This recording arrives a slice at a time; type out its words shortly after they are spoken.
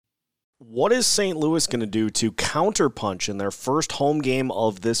What is St. Louis going to do to counterpunch in their first home game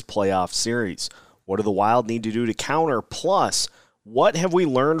of this playoff series? What do the Wild need to do to counter? Plus, what have we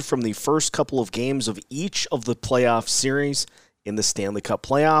learned from the first couple of games of each of the playoff series in the Stanley Cup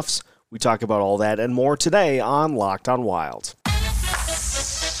playoffs? We talk about all that and more today on Locked on Wild.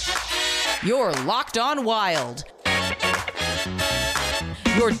 You're Locked on Wild,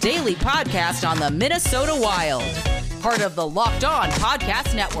 your daily podcast on the Minnesota Wild. Part of the Locked On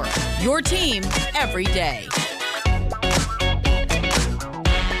Podcast Network, your team every day.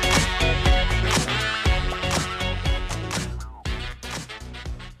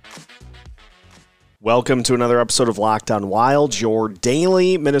 Welcome to another episode of Locked on Wild, your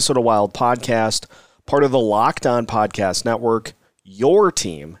daily Minnesota Wild podcast, part of the Locked On Podcast Network, your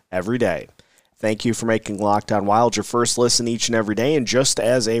team every day. Thank you for making Locked on Wild your first listen each and every day. And just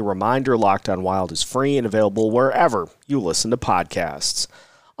as a reminder, Locked on Wild is free and available wherever you listen to podcasts.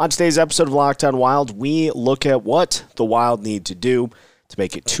 On today's episode of Locked on Wild, we look at what the Wild need to do to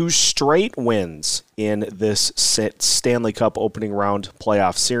make it 2 straight wins in this Stanley Cup opening round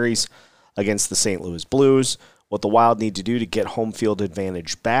playoff series against the St. Louis Blues, what the Wild need to do to get home field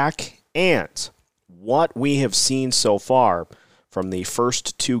advantage back, and what we have seen so far from the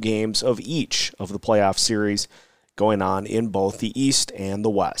first 2 games of each of the playoff series going on in both the East and the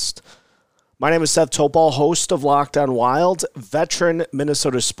West. My name is Seth Topal, host of Locked on Wild, veteran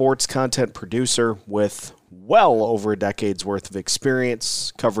Minnesota sports content producer with well over a decade's worth of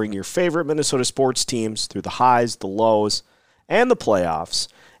experience covering your favorite Minnesota sports teams through the highs, the lows, and the playoffs.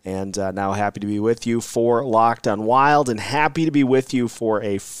 And now happy to be with you for Locked on Wild and happy to be with you for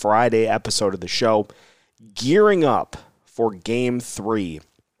a Friday episode of the show, gearing up for Game 3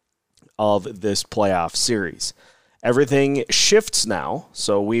 of this playoff series. Everything shifts now,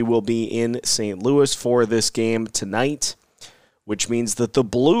 so we will be in St. Louis for this game tonight, which means that the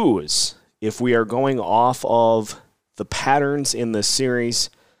Blues, if we are going off of the patterns in this series,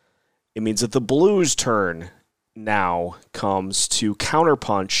 it means that the Blues' turn now comes to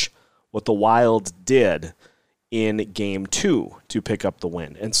counterpunch what the Wild did in Game 2 to pick up the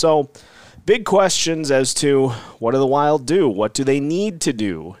win. And so, big questions as to what do the Wild do? What do they need to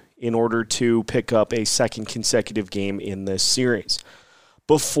do in order to pick up a second consecutive game in this series?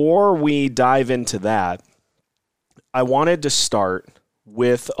 Before we dive into that, I wanted to start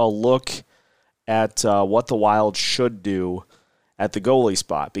with a look at what the Wild should do at the goalie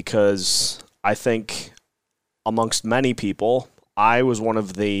spot, because I think amongst many people, I was one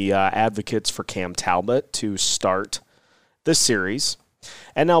of the advocates for Cam Talbot to start this series.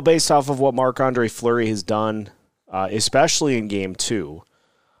 And now based off of what Marc-Andre Fleury has done, especially in Game 2,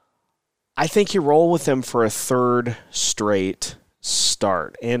 I think you roll with him for a third straight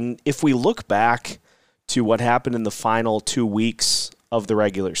start. And if we look back to what happened in the final 2 weeks of the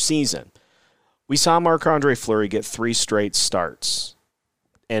regular season, we saw Marc-Andre Fleury get 3 straight starts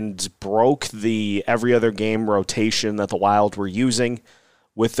and broke the every other game rotation that the Wild were using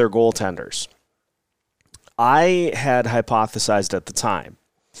with their goaltenders. I had hypothesized at the time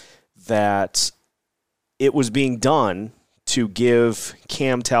that it was being done to give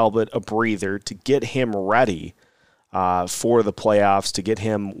Cam Talbot a breather, to get him ready for the playoffs, to get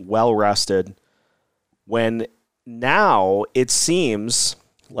him well-rested, when now it seems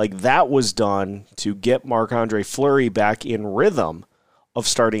like that was done to get Marc-Andre Fleury back in rhythm of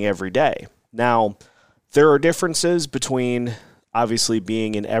starting every day. Now, there are differences between obviously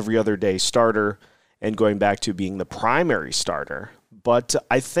being an every other day starter and going back to being the primary starter. But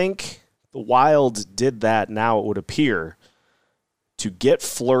I think the Wild did that now, it would appear, to get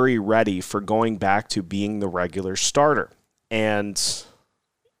Fleury ready for going back to being the regular starter. And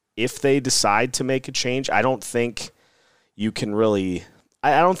if they decide to make a change, I don't think you can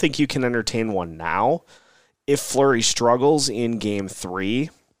entertain one now. If Fleury struggles in Game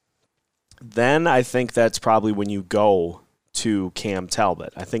 3, then I think that's probably when you go to Cam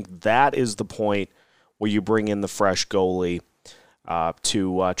Talbot. I think that is the point where you bring in the fresh goalie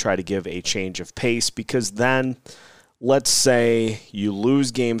to try to give a change of pace, because then let's say you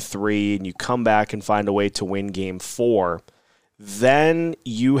lose Game 3 and you come back and find a way to win Game 4, then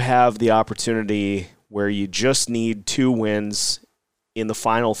you have the opportunity where you just need 2 wins in the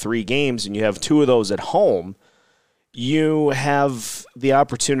final 3 games, and you have 2 of those at home. You have the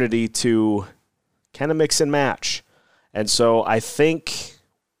opportunity to kind of mix and match. And so I think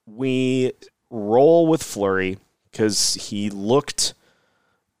we roll with Fleury because he looked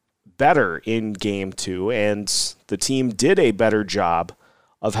better in Game 2, and the team did a better job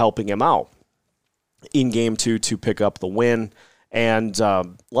of helping him out in Game 2 to pick up the win. And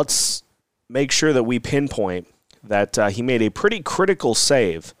let's make sure that we pinpoint that he made a pretty critical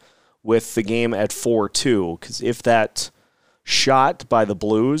save with the game at 4-2, because if that shot by the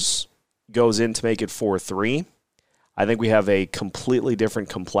Blues goes in to make it 4-3, I think we have a completely different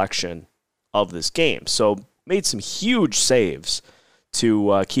complexion of this game. So made some huge saves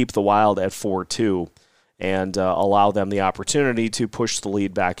to keep the Wild at 4-2 and allow them the opportunity to push the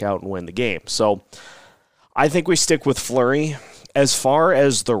lead back out and win the game. So I think we stick with Fleury. As far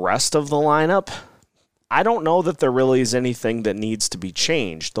as the rest of the lineup, I don't know that there really is anything that needs to be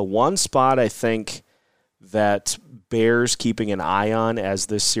changed. The one spot I think that bears keeping an eye on as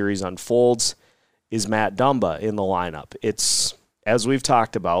this series unfolds is Matt Dumba in the lineup. It's, as we've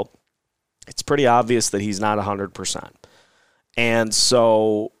talked about, it's pretty obvious that he's not 100%. And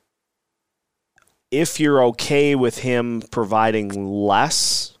so if you're okay with him providing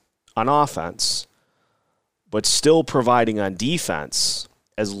less on offense, but still providing on defense,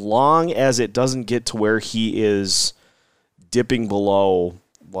 as long as it doesn't get to where he is dipping below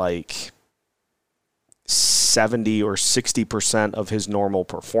like 70 or 60% of his normal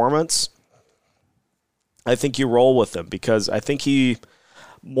performance, I think you roll with him, because I think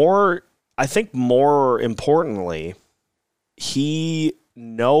more importantly, he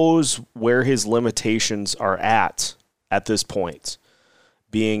knows where his limitations are at this point,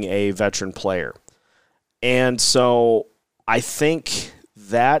 being a veteran player. And so I think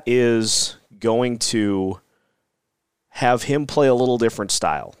that is going to have him play a little different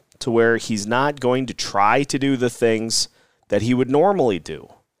style, to where he's not going to try to do the things that he would normally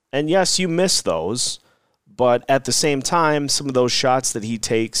do. And yes, you miss those, but at the same time, some of those shots that he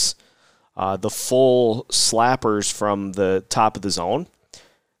takes, the full slappers from the top of the zone,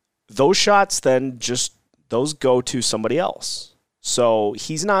 those shots then those go to somebody else. So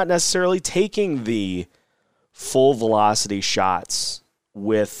he's not necessarily taking the full velocity shots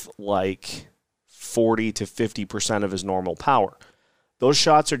with like 40 to 50% of his normal power. Those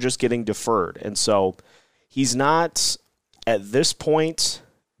shots are just getting deferred. And so he's not, at this point,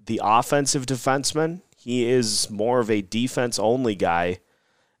 the offensive defenseman. He is more of a defense-only guy.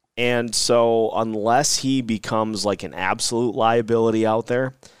 And so unless he becomes like an absolute liability out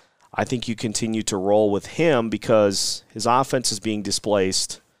there, I think you continue to roll with him, because his offense is being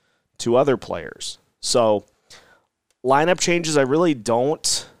displaced to other players. So lineup changes, I really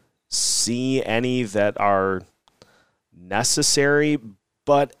don't see any that are necessary,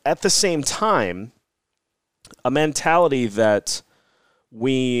 but at the same time, a mentality that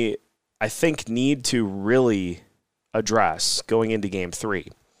we, I think, need to really address going into Game 3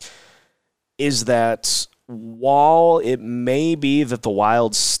 is that while it may be that the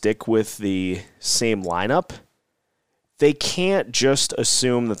Wild stick with the same lineup, they can't just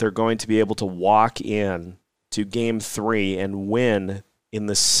assume that they're going to be able to walk in to Game 3 and win in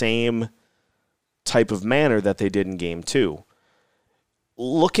the same type of manner that they did in Game 2.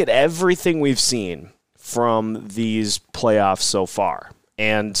 Look at everything we've seen from these playoffs so far.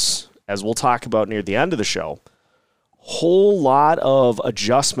 And as we'll talk about near the end of the show, whole lot of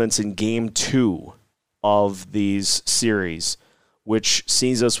adjustments in Game 2 of these series, which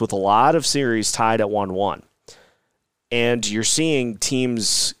sees us with a lot of series tied at 1-1. And you're seeing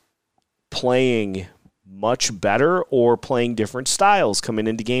teams playing much better or playing different styles coming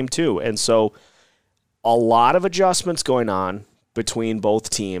into Game 2. And so a lot of adjustments going on between both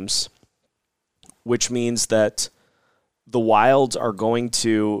teams, which means that the Wilds are going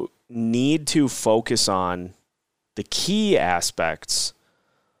to need to focus on the key aspects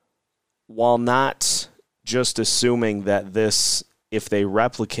while not just assuming that this, if they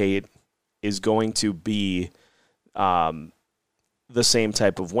replicate, is going to be the same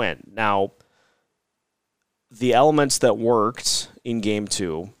type of win. Now, the elements that worked in Game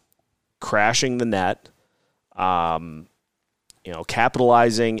 2, crashing the net,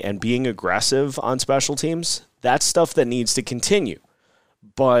 capitalizing and being aggressive on special teams, that's stuff that needs to continue.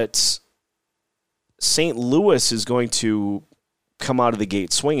 But St. Louis is going to come out of the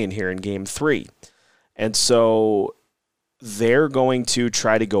gate swinging here in Game 3. And so they're going to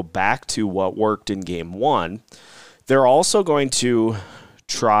try to go back to what worked in Game 1. They're also going to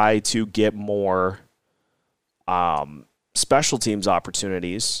try to get more special teams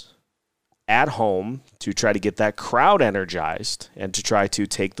opportunities at home to try to get that crowd energized and to try to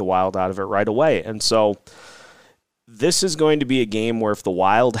take the Wild out of it right away. And so this is going to be a game where if the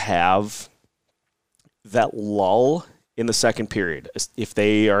Wild have that lull in the second period, if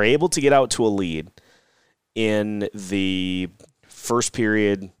they are able to get out to a lead in the first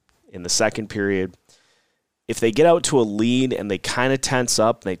period, in the second period, if they get out to a lead and they kind of tense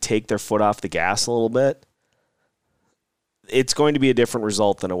up and they take their foot off the gas a little bit, it's going to be a different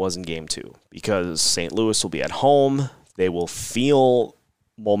result than it was in Game 2, because St. Louis will be at home. They will feel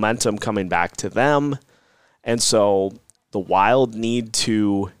momentum coming back to them. And so the Wild need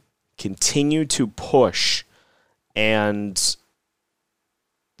to continue to push, and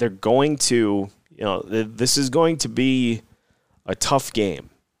they're going to, this is going to be a tough game.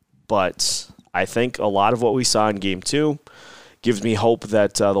 But I think a lot of what we saw in Game 2 gives me hope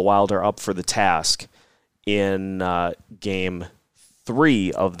that the Wild are up for the task in Game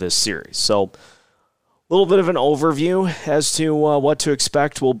 3 of this series. So a little bit of an overview as to what to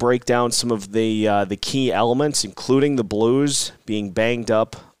expect. We'll break down some of the key elements, including the Blues being banged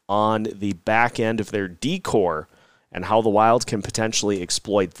up on the back end of their D-core and how the Wild can potentially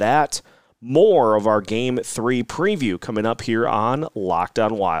exploit that. More of our Game 3 preview coming up here on Locked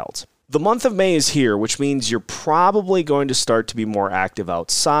on Wild. The month of May is here, which means you're probably going to start to be more active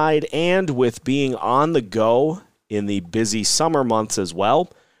outside, and with being on the go in the busy summer months as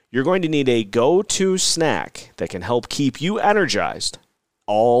well, you're going to need a go-to snack that can help keep you energized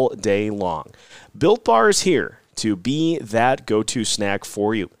all day long. Built Bar is here to be that go-to snack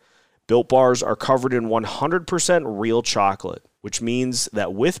for you. Built Bars are covered in 100% real chocolate, which means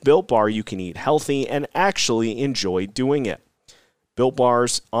that with Built Bar, you can eat healthy and actually enjoy doing it. Built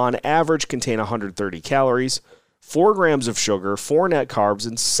Bars, on average, contain 130 calories, 4 grams of sugar, 4 net carbs,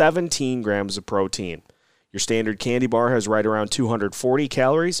 and 17 grams of protein. Your standard candy bar has right around 240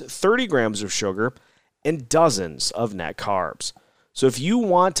 calories, 30 grams of sugar, and dozens of net carbs. So if you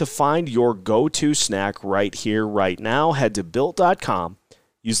want to find your go-to snack right here, right now, head to Built.com,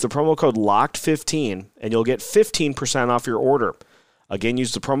 use the promo code LOCKED15, and you'll get 15% off your order. Again,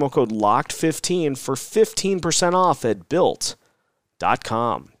 use the promo code LOCKED15 for 15% off at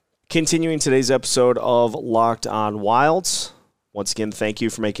Built.com. Continuing today's episode of Locked on Wilds. Once again, thank you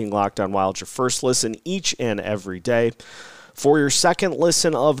for making Locked on Wild your first listen each and every day. For your second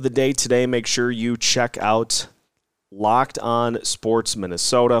listen of the day today, make sure you check out Locked on Sports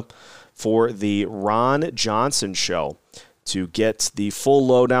Minnesota for the Ron Johnson Show to get the full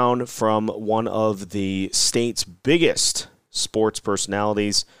lowdown from one of the state's biggest sports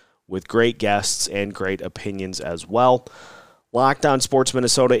personalities with great guests and great opinions as well. Locked on Sports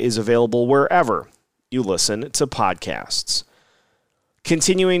Minnesota is available wherever you listen to podcasts.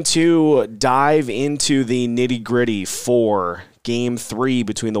 Continuing to dive into the nitty-gritty for Game 3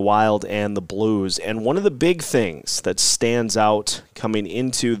 between the Wild and the Blues. And one of the big things that stands out coming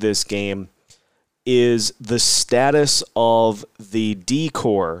into this game is the status of the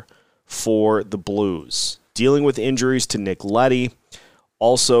D-core for the Blues. Dealing with injuries to Nick Leddy,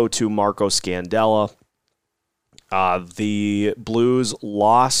 also to Marco Scandella. The Blues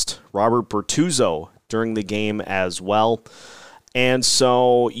lost Robert Bortuzzo during the game as well. And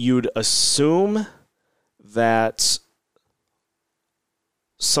so you'd assume that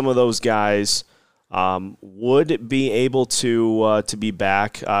some of those guys would be able to be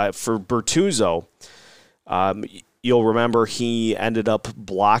back. For Bortuzzo, you'll remember he ended up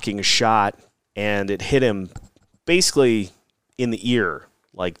blocking a shot, and it hit him basically in the ear,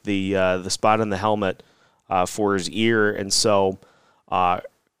 like the spot on the helmet for his ear. And so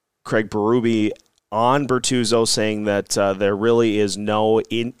Craig Berube on Bortuzzo saying that there really is no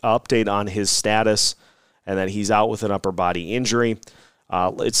update on his status and that he's out with an upper body injury.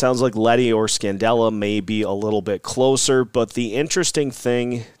 It sounds like Leddy or Scandella may be a little bit closer, but the interesting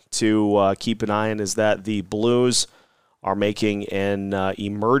thing to keep an eye on is that the Blues are making an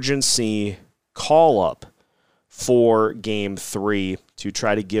emergency call-up for Game 3 to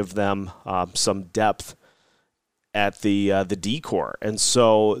try to give them some depth at the D-core. And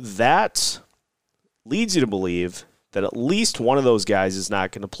so that leads you to believe that at least one of those guys is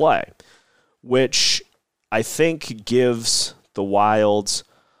not going to play, which I think gives the Wilds,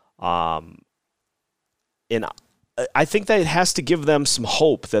 and I think that it has to give them some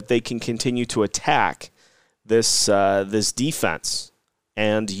hope that they can continue to attack this defense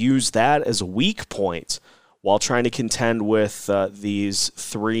and use that as a weak point while trying to contend with these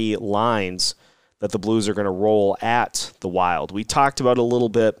three lines that the Blues are going to roll at the Wild. We talked about a little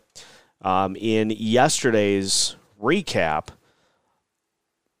bit in yesterday's recap,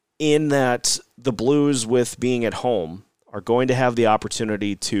 in that the Blues, with being at home, are going to have the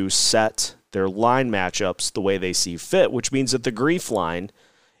opportunity to set their line matchups the way they see fit, which means that the Grief line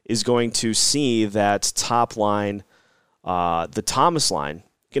is going to see that top line, the Thomas line,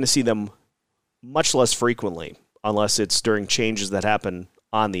 going to see them much less frequently, unless it's during changes that happen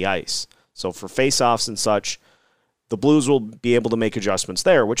on the ice. So for faceoffs and such, the Blues will be able to make adjustments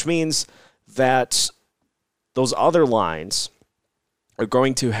there, which means that those other lines are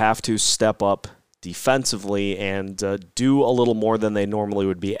going to have to step up defensively and do a little more than they normally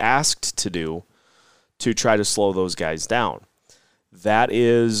would be asked to do to try to slow those guys down. that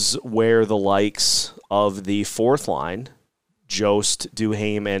is where the likes of the fourth line, Jost,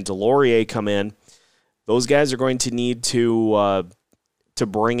 Duhaime, and Delorier come in. Those guys are going to need to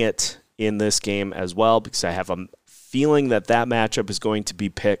bring it in this game as well, because I have a feeling that matchup is going to be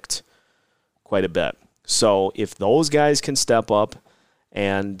picked quite a bit. So if those guys can step up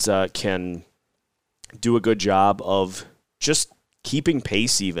and can do a good job of just keeping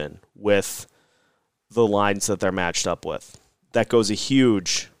pace even with the lines that they're matched up with, that goes a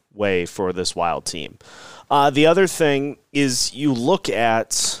huge way for this Wild team. The other thing is you look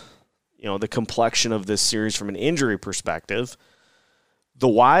at the complexion of this series from an injury perspective. The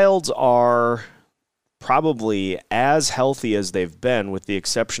Wilds are probably as healthy as they've been, with the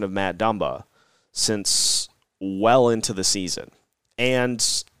exception of Matt Dumba, since well into the season. And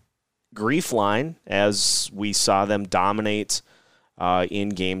Grief line, as we saw them dominate in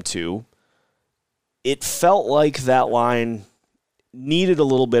Game 2, it felt like that line needed a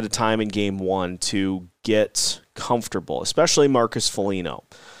little bit of time in Game 1 to get comfortable, especially Marcus Foligno.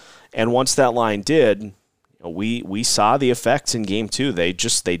 And once that line did, we saw the effects in Game 2. They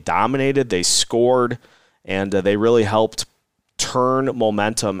dominated, they scored, and they really helped turn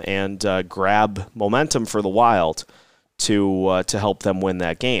momentum and grab momentum for the Wild to help them win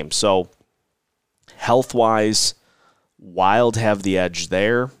that game. So health-wise, Wild have the edge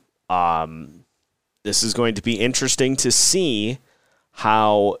there. This is going to be interesting to see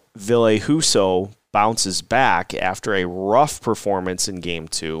how Ville Husso bounces back after a rough performance in Game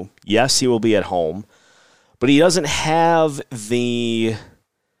 2. Yes, he will be at home, but he doesn't have the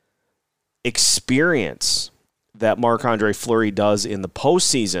experience that Marc-Andre Fleury does in the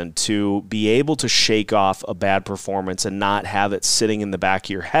postseason to be able to shake off a bad performance and not have it sitting in the back of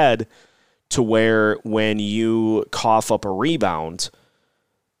your head, to where when you cough up a rebound,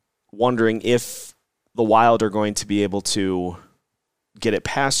 wondering if the Wild are going to be able to get it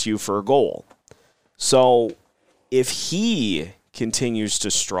past you for a goal. So if he continues to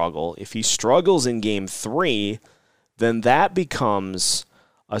struggle, if he struggles in Game 3, then that becomes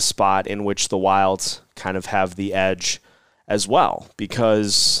a spot in which the Wilds kind of have the edge as well,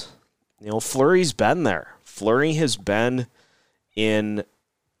 because Fleury's been there. Fleury has been in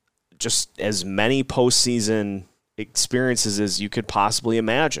just as many postseason experiences as you could possibly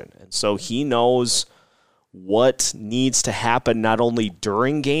imagine. And so he knows what needs to happen not only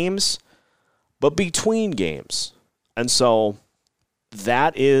during games, but between games. And so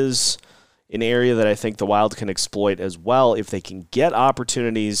that is an area that I think the Wild can exploit as well, if they can get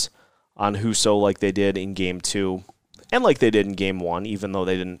opportunities on Husso like they did in Game 2 and like they did in Game 1, even though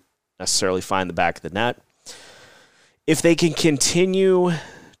they didn't necessarily find the back of the net. If they can continue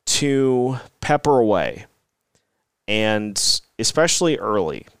to pepper away, and especially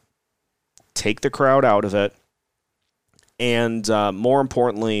early, take the crowd out of it, and more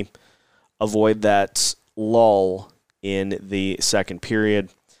importantly, avoid that lull in the second period,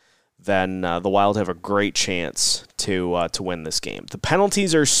 then the Wild have a great chance to win this game. The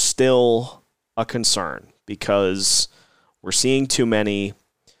penalties are still a concern, because we're seeing too many,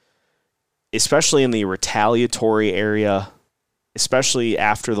 especially in the retaliatory area, especially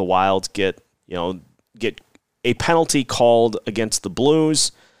after the Wild get a penalty called against the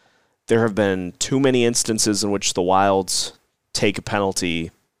Blues. There have been too many instances in which the Wilds take a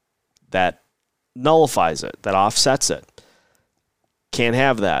penalty that nullifies it, that offsets it. Can't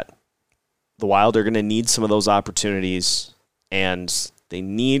have that. The Wild are going to need some of those opportunities, and they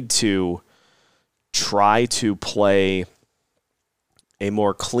need to try to play a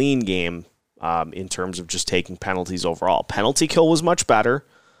more clean game in terms of just taking penalties overall. Penalty kill was much better,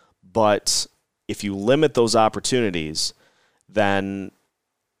 but if you limit those opportunities, then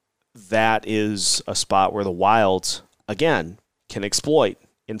that is a spot where the Wild, again, can exploit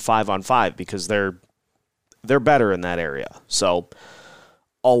in 5-on-5, because they're better in that area. So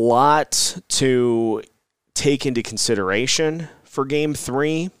a lot to take into consideration for Game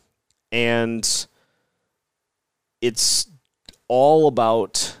 3, and it's all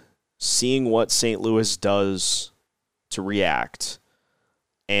about seeing what St. Louis does to react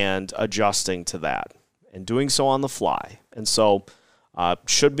and adjusting to that and doing so on the fly. And so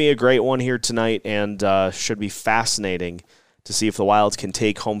should be a great one here tonight, and should be fascinating to see if the Wilds can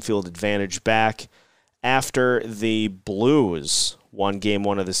take home field advantage back after the Blues won Game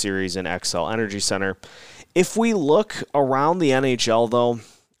 1 of the series in Xcel Energy Center. If we look around the NHL, though,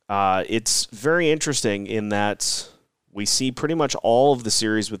 it's very interesting in that we see pretty much all of the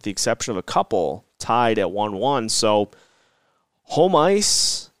series, with the exception of a couple, tied at 1-1. So home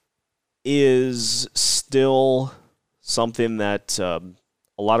ice is still something that a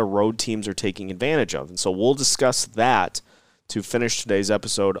lot of road teams are taking advantage of. And so we'll discuss that to finish today's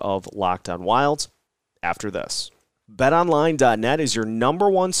episode of Locked on Wild after this. BetOnline.net is your number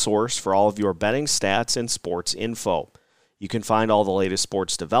one source for all of your betting stats and sports info. You can find all the latest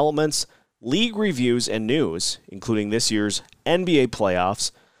sports developments, league reviews, and news, including this year's NBA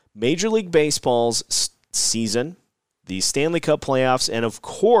playoffs, Major League Baseball's season, the Stanley Cup playoffs, and of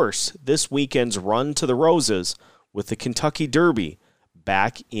course, this weekend's run to the Roses with the Kentucky Derby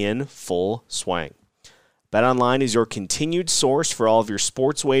back in full swing. BetOnline is your continued source for all of your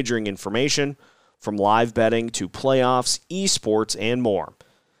sports wagering information, from live betting to playoffs, esports, and more.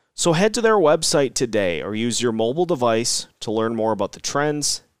 So head to their website today or use your mobile device to learn more about the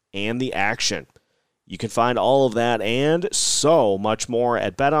trends and the action. You can find all of that and so much more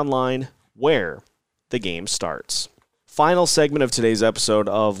at BetOnline, where the game starts. Final segment of today's episode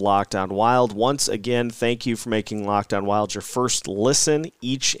of Locked on Wild. Once again, thank you for making Locked on Wild your first listen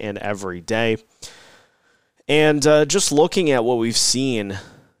each and every day. And just looking at what we've seen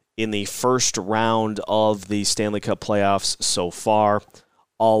in the first round of the Stanley Cup playoffs so far,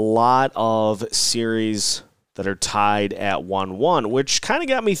 a lot of series that are tied at 1-1, which kind of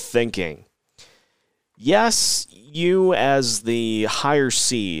got me thinking. Yes, you as the higher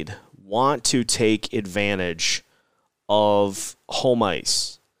seed want to take advantage of home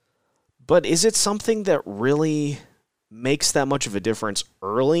ice, but is it something that really makes that much of a difference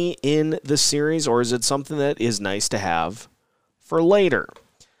early in the series, or is it something that is nice to have for later?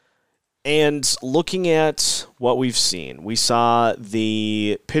 And looking at what we've seen, we saw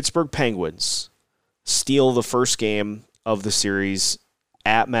the Pittsburgh Penguins steal the first game of the series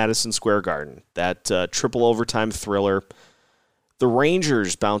at Madison Square Garden, that triple overtime thriller. The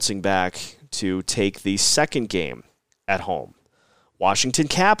Rangers bouncing back to take the second game at home. Washington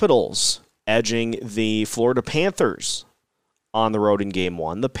Capitals edging the Florida Panthers on the road in Game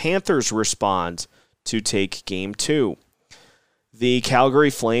 1. The Panthers respond to take Game 2. The Calgary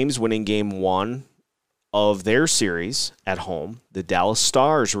Flames winning Game 1 of their series at home. The Dallas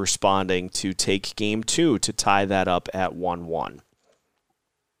Stars responding to take Game 2 to tie that up at 1-1.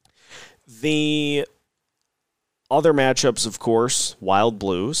 The other matchups, of course, Wild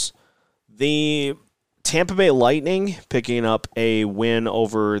Blues. The Tampa Bay Lightning picking up a win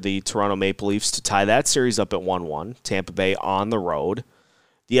over the Toronto Maple Leafs to tie that series up at 1-1. Tampa Bay on the road.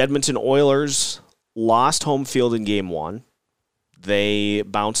 The Edmonton Oilers lost home field in Game 1. They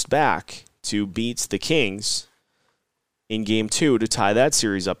bounced back to beat the Kings in Game 2 to tie that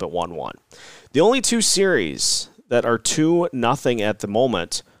series up at 1-1. The only two series that are 2-0 at the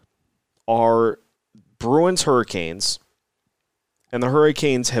moment are Bruins-Hurricanes, and the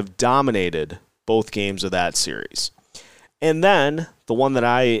Hurricanes have dominated both games of that series. And then, the one that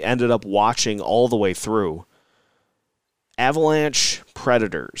I ended up watching all the way through,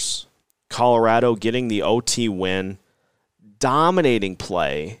 Avalanche-Predators. Colorado getting the OT win, dominating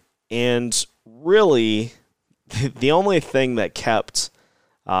play, and really the only thing that kept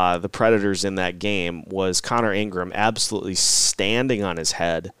the Predators in that game was Connor Ingram absolutely standing on his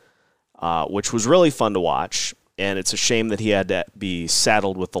head, which was really fun to watch, and it's a shame that he had to be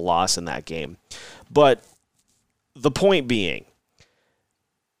saddled with the loss in that game. But the point being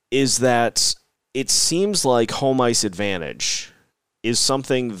is that it seems like home ice advantage is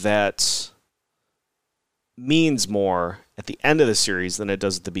something that means more at the end of the series than it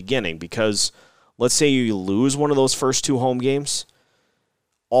does at the beginning, because let's say you lose one of those first two home games,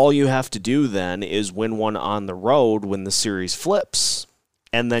 all you have to do then is win one on the road when the series flips,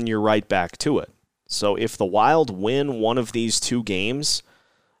 and then you're right back to it. So if the Wild win one of these two games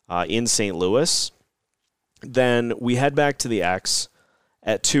in St. Louis, then we head back to the X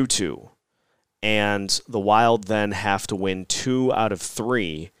at 2-2, and the Wild then have to win 2 out of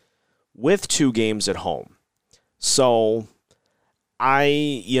 3 with 2 games at home. So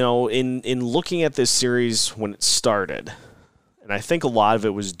in looking at this series when it started, and I think a lot of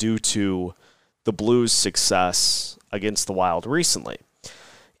it was due to the Blues' success against the Wild recently.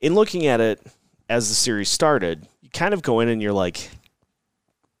 In looking at it as the series started, you kind of go in and you're like,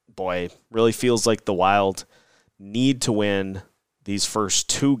 boy, really feels like the Wild need to win these first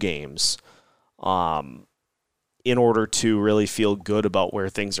 2 games in order to really feel good about where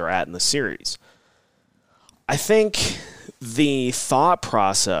things are at in the series. I think the thought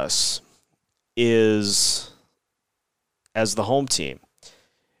process is, as the home team,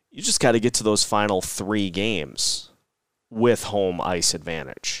 you just got to get to those final 3 games with home ice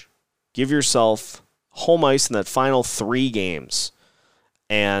advantage. Give yourself home ice in that final 3 games,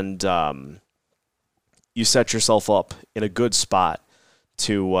 and you set yourself up in a good spot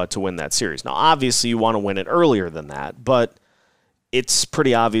to win that series. Now, obviously, you want to win it earlier than that, but it's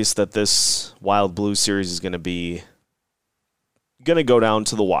pretty obvious that this Wild Blues series is going to be going to go down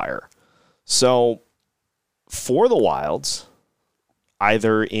to the wire. So for the Wilds,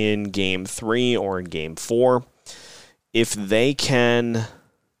 either in Game 3 or in Game 4, if they can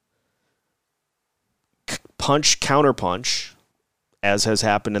counterpunch, as has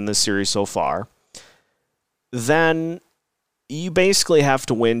happened in this series so far, then you basically have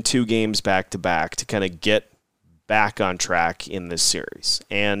to win 2 games back-to-back to kind of get back on track in this series.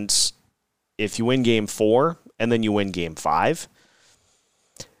 And if you win Game 4 and then you win Game 5,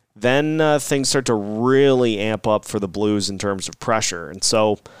 then things start to really amp up for the Blues in terms of pressure. And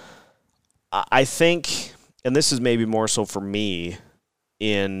so I think, and this is maybe more so for me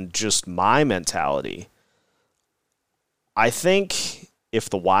in just my mentality, I think if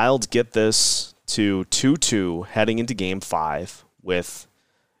the Wild get this to 2-2 heading into Game 5 with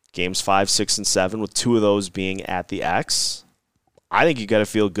Games 5, 6, and 7, with 2 of those being at the X, I think you got to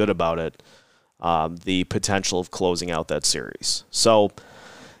feel good about it, the potential of closing out that series. So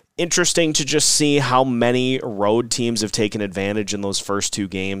interesting to just see how many road teams have taken advantage in those first 2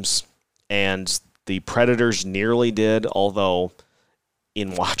 games, and the Predators nearly did, although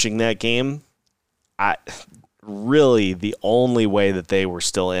in watching that game, really the only way that they were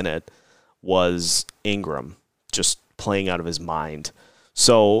still in it was Ingram just playing out of his mind.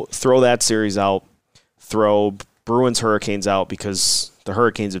 So throw that series out, throw Bruins-Hurricanes out because the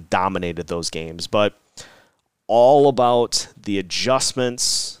Hurricanes have dominated those games. But all about the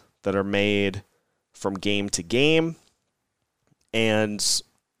adjustments that are made from game to game, and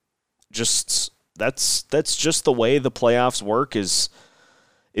just that's just the way the playoffs work, is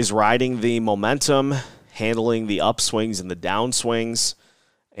riding the momentum, handling the upswings and the downswings,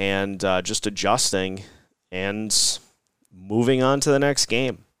 and just adjusting and moving on to the next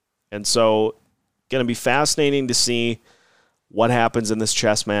game. And so going to be fascinating to see what happens in this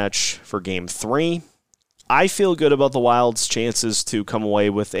chess match for Game 3. I feel good about the Wild's chances to come away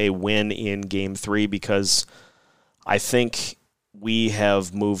with a win in Game 3 because I think we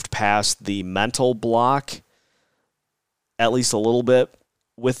have moved past the mental block at least a little bit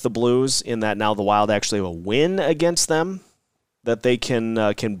with the Blues, in that now the Wild actually have a win against them that they can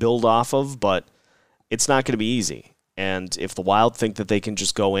build off of, but it's not going to be easy. And if the Wild think that they can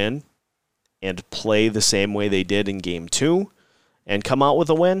just go in and play the same way they did in Game 2 and come out with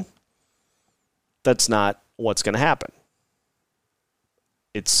a win, that's not what's going to happen.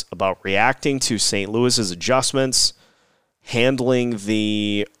 It's about reacting to St. Louis's adjustments, handling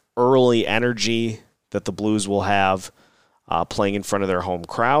the early energy that the Blues will have playing in front of their home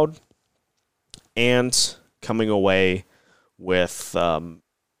crowd, and coming away with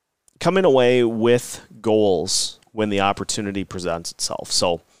goals when the opportunity presents itself.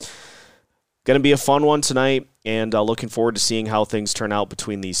 So going to be a fun one tonight, and looking forward to seeing how things turn out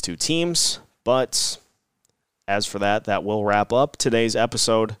between these 2 teams. But as for that will wrap up today's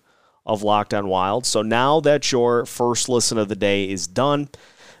episode of Locked On Wild. So now that your first listen of the day is done,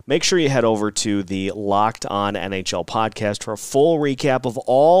 make sure you head over to the Locked On NHL podcast for a full recap of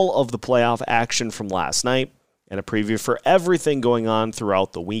all of the playoff action from last night and a preview for everything going on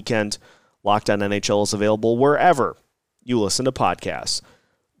throughout the weekend. Locked On NHL is available wherever you listen to podcasts.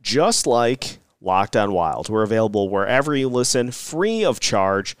 Just like Locked On Wild, we're available wherever you listen, free of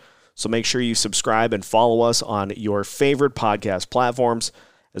charge. So make sure you subscribe and follow us on your favorite podcast platforms,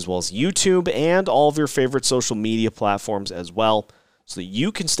 as well as YouTube and all of your favorite social media platforms as well, so that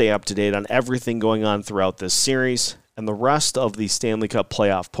you can stay up to date on everything going on throughout this series and the rest of the Stanley Cup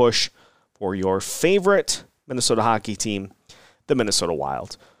playoff push for your favorite Minnesota hockey team, the Minnesota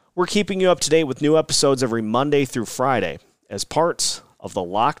Wild. We're keeping you up to date with new episodes every Monday through Friday as part of the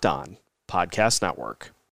Locked On Podcast Network.